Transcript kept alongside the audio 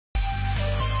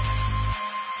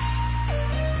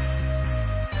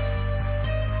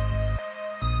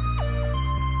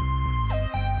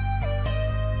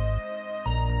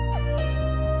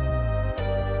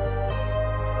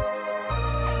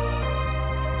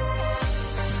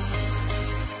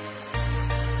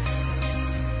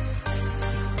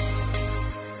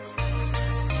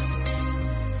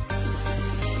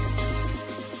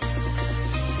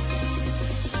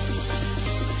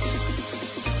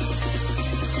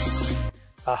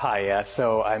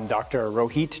So I'm Dr.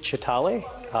 Rohit Chitale.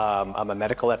 I'm a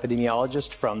medical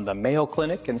epidemiologist from the Mayo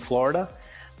Clinic in Florida.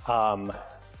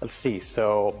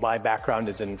 So my background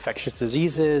is in infectious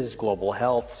diseases, global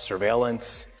health,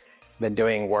 surveillance. Been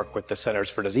doing work with the Centers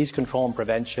for Disease Control and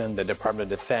Prevention, the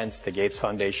Department of Defense, the Gates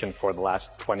Foundation for the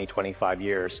last 25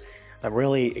 years. I'm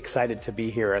really excited to be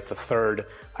here at the third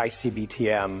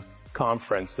ICBTM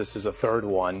conference. This is the third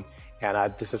one,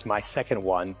 and this is my second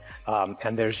one.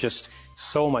 And there's just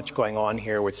so much going on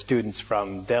here with students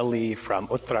from Delhi, from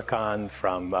Uttarakhand,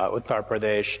 from Uttar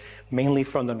Pradesh, mainly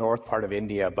from the north part of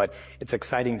India. But it's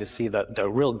exciting to see the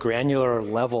real granular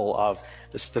level of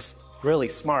this really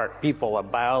smart people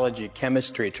of biology,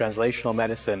 chemistry, translational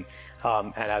medicine.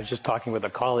 And I was just talking with a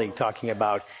colleague talking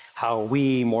about how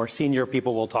we more senior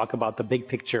people will talk about the big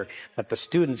picture, but the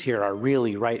students here are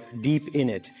really right deep in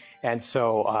it. And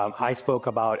so I spoke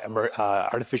about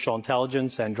artificial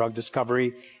intelligence and drug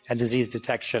discovery and disease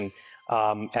detection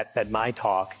at my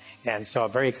talk. And so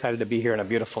I'm very excited to be here in a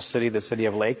beautiful city, the City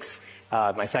of Lakes,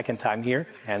 my second time here.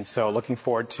 And so looking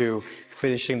forward to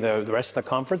finishing the rest of the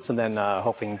conference and then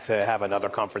hoping to have another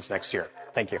conference next year.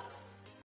 Thank you.